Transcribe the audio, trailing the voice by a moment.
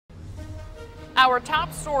Our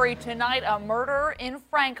top story tonight, a murder in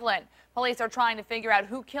Franklin. Police are trying to figure out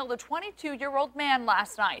who killed a 22-year-old man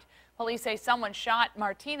last night. Police say someone shot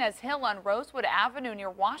Martinez Hill on Rosewood Avenue near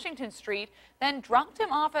Washington Street, then dropped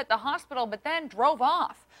him off at the hospital, but then drove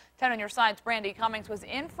off. 10 on your side's Brandi Cummings was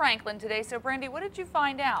in Franklin today. So, Brandi, what did you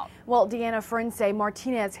find out? Well, Deanna, friends say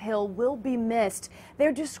Martinez Hill will be missed.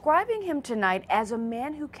 They're describing him tonight as a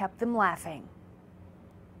man who kept them laughing.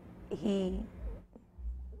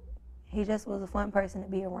 He just was a fun person to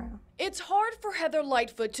be around. It's hard for Heather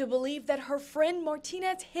Lightfoot to believe that her friend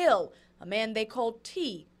Martinez Hill, a man they called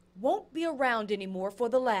T, won't be around anymore for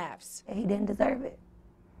the laughs. He didn't deserve it.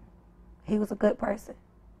 He was a good person.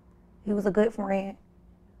 He was a good friend.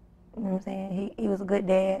 You know what I'm saying? He was a good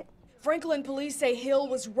dad. Franklin police say Hill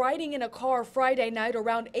was riding in a car Friday night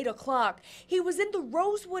around 8 o'clock. He was in the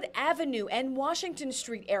Rosewood Avenue and Washington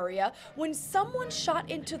Street area when someone shot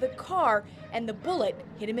into the car and the bullet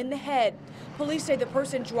hit him in the head. Police say the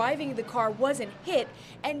person driving the car wasn't hit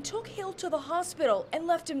and took Hill to the hospital and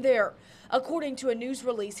left him there. According to a news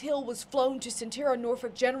release, Hill was flown to Centera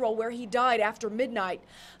Norfolk General where he died after midnight.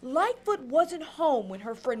 Lightfoot wasn't home when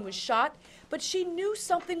her friend was shot, but she knew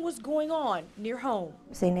something was going on near home.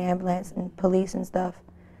 Seen the ambulance and police and stuff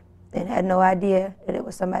and had no idea that it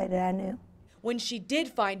was somebody that I knew. When she did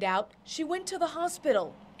find out, she went to the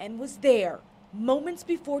hospital and was there moments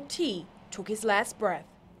before T took his last breath.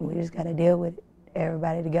 We just got to deal with it.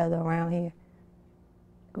 Everybody together around here.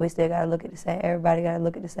 We still got to look at the same, everybody got to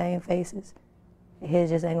look at the same faces.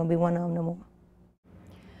 His just ain't going to be one of them no more.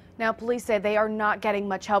 Now, police say they are not getting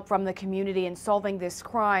much help from the community in solving this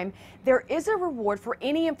crime. There is a reward for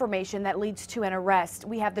any information that leads to an arrest.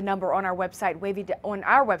 We have the number on our website,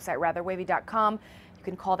 wavy.com. You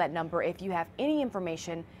can call that number if you have any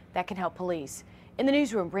information that can help police. In the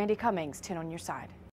newsroom, Brandi Cummings, 10 on your side.